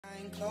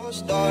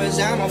Closed doors,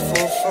 I'm a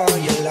fool for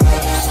your love.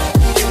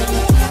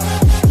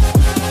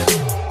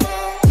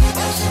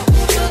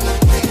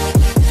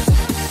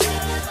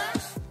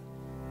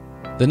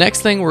 The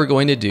next thing we're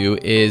going to do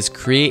is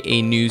create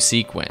a new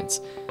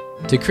sequence.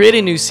 To create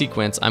a new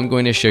sequence, I'm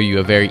going to show you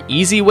a very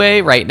easy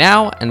way right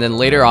now, and then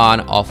later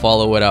on I'll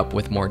follow it up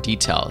with more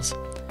details.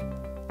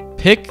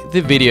 Pick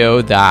the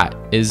video that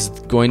is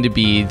going to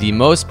be the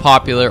most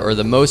popular or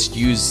the most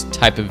used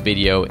type of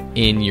video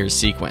in your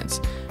sequence.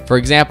 For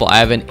example, I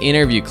have an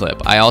interview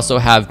clip. I also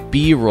have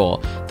B-roll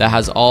that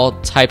has all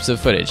types of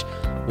footage.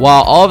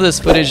 While all of this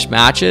footage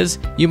matches,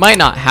 you might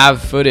not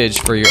have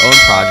footage for your own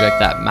project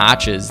that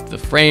matches the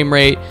frame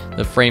rate,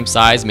 the frame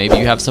size. Maybe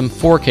you have some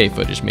 4K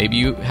footage. Maybe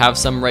you have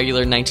some regular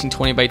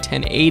 1920 by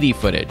 1080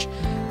 footage.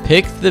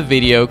 Pick the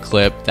video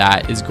clip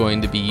that is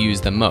going to be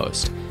used the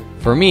most.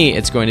 For me,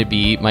 it's going to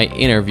be my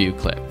interview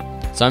clip.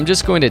 So I'm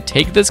just going to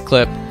take this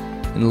clip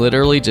and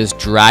literally just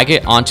drag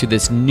it onto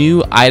this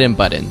new item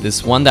button,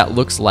 this one that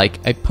looks like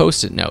a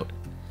post-it note.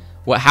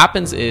 What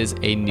happens is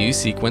a new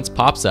sequence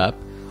pops up,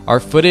 our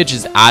footage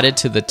is added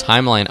to the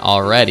timeline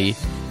already,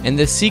 and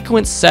the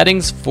sequence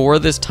settings for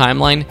this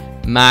timeline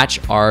match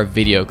our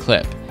video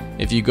clip.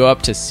 If you go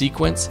up to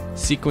sequence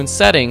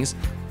settings,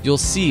 you'll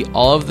see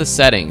all of the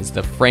settings,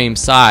 the frame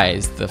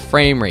size, the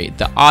frame rate,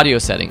 the audio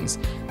settings.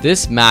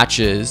 This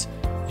matches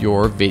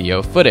your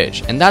video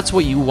footage, and that's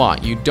what you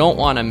want. You don't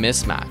want a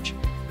mismatch.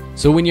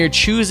 So when you're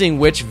choosing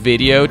which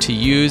video to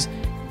use,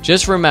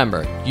 just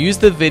remember, use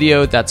the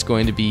video that's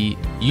going to be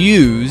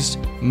used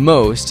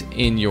most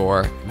in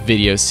your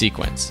video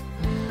sequence.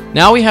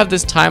 Now we have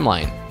this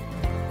timeline.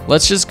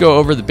 Let's just go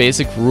over the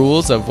basic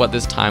rules of what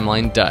this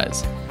timeline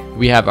does.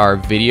 We have our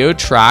video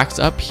tracks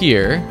up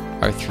here,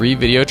 our 3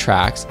 video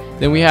tracks,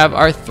 then we have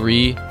our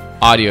 3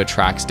 audio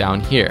tracks down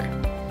here.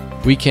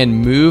 We can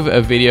move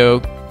a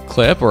video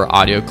clip or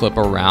audio clip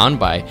around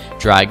by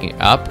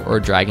dragging up or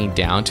dragging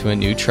down to a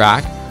new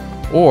track,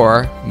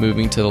 or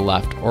moving to the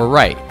left or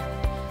right.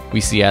 We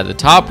see at the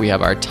top we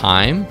have our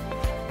time.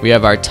 We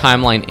have our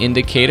timeline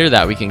indicator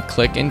that we can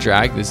click and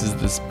drag. This is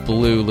this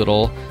blue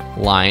little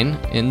line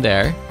in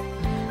there.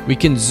 We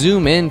can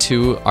zoom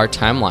into our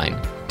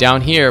timeline.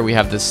 Down here we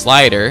have the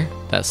slider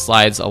that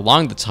slides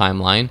along the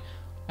timeline.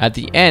 At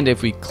the end,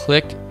 if we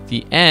click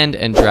the end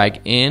and drag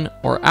in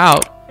or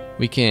out,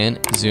 we can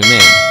zoom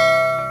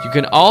in. You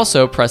can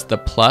also press the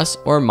plus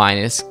or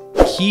minus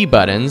key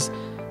buttons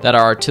that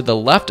are to the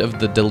left of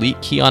the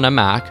delete key on a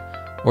Mac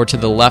or to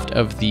the left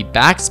of the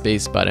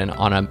backspace button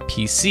on a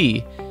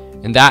PC,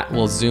 and that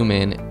will zoom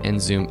in and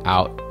zoom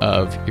out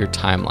of your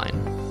timeline.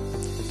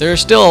 There are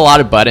still a lot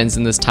of buttons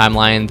in this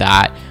timeline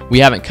that we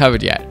haven't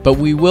covered yet, but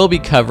we will be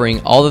covering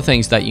all the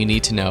things that you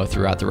need to know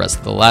throughout the rest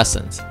of the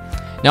lessons.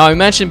 Now, I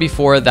mentioned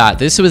before that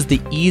this was the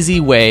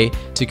easy way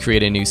to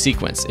create a new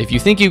sequence. If you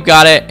think you've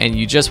got it and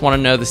you just want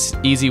to know this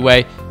easy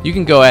way, you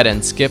can go ahead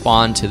and skip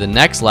on to the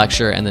next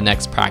lecture and the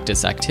next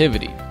practice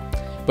activity.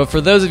 But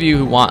for those of you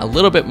who want a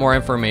little bit more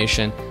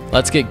information,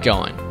 let's get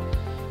going.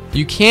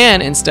 You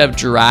can, instead of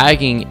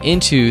dragging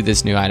into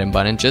this new item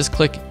button, just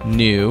click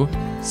New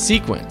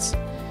Sequence.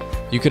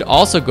 You could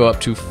also go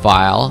up to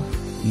File,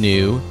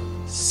 New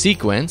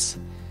Sequence,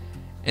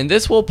 and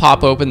this will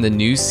pop open the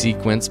New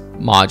Sequence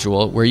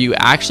module where you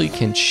actually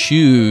can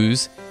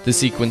choose the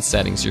sequence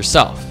settings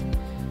yourself.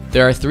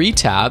 There are 3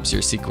 tabs: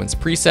 your sequence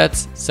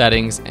presets,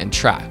 settings, and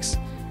tracks.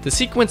 The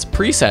sequence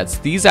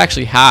presets, these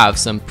actually have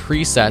some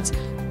presets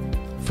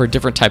for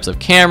different types of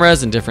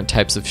cameras and different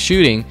types of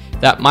shooting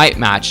that might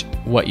match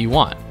what you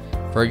want.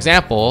 For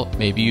example,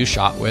 maybe you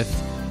shot with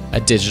a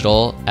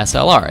digital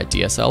SLR, a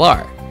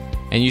DSLR,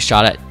 and you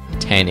shot at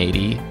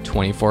 1080,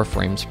 24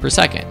 frames per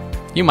second.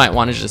 You might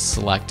want to just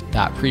select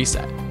that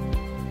preset.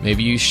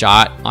 Maybe you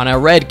shot on a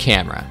RED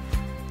camera.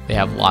 They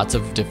have lots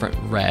of different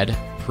RED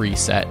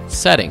preset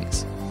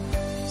settings.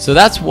 So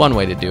that's one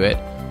way to do it.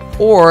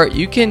 Or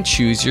you can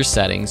choose your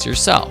settings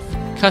yourself,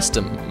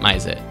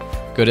 customize it.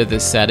 Go to the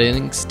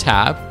Settings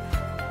tab,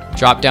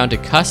 drop down to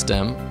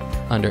Custom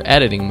under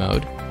Editing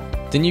mode.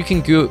 Then you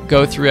can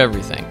go through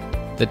everything.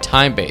 The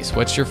time base,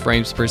 what's your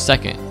frames per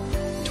second?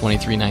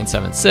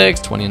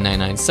 23976,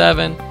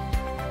 29997.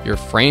 Your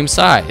frame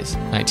size,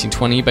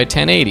 1920 by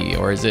 1080,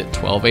 or is it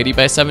 1280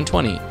 by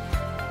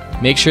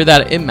 720? Make sure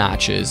that it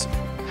matches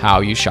how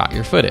you shot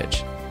your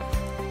footage.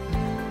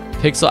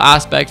 Pixel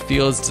aspect,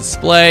 fields,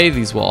 display,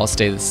 these will all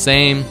stay the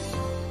same.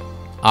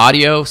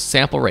 Audio,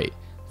 sample rate,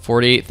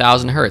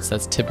 48,000 Hertz,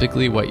 that's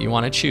typically what you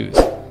want to choose.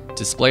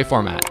 Display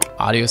format,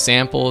 audio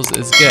samples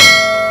is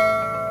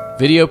good.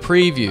 Video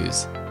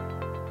previews,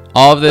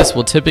 all of this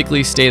will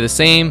typically stay the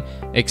same,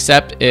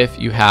 except if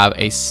you have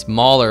a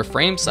smaller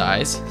frame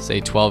size, say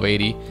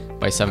 1280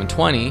 by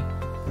 720,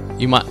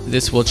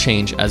 this will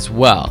change as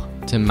well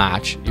to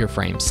match your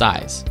frame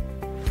size.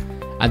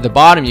 At the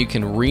bottom, you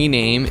can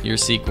rename your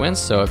sequence.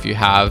 So if you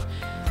have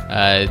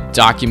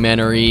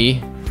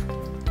documentary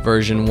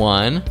version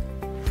 1,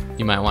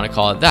 you might want to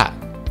call it that.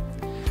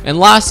 And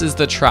last is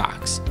the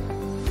tracks.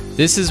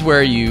 This is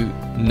where you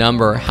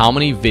number how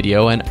many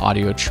video and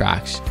audio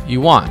tracks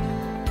you want.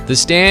 The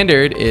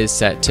standard is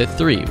set to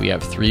 3. We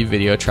have 3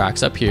 video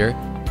tracks up here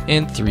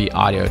and 3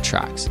 audio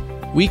tracks.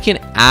 We can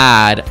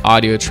add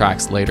audio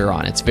tracks later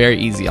on. It's very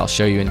easy. I'll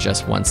show you in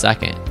just 1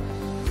 second.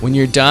 When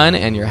you're done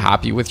and you're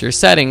happy with your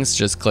settings,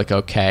 just click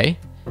OK.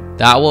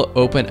 That will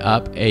open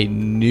up a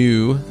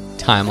new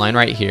timeline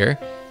right here.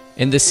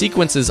 And the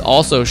sequences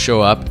also show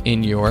up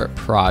in your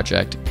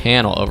project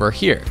panel over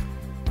here.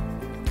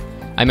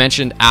 I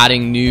mentioned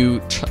adding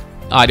new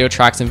audio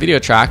tracks and video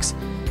tracks.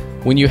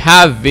 When you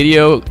have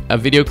a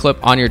video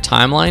clip on your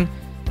timeline,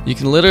 you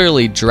can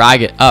literally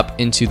drag it up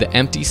into the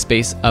empty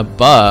space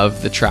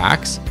above the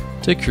tracks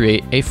to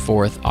create a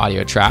 4th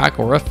audio track,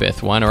 or a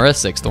 5th one, or a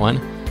 6th one.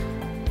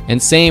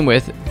 And same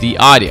with the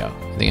audio.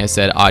 I think I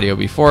said audio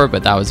before,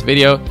 but that was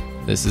video.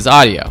 This is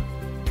audio.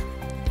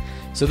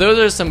 So those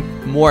are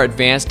some more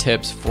advanced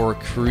tips for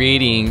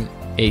creating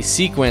a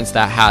sequence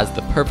that has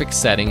the perfect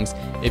settings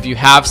if you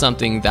have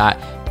something that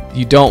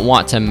you don't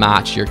want to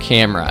match your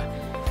camera.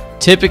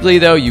 Typically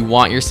though, you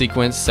want your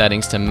sequence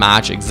settings to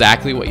match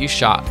exactly what you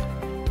shot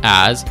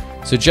as,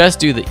 so just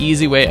do the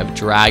easy way of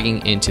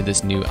dragging into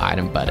this new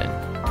item button.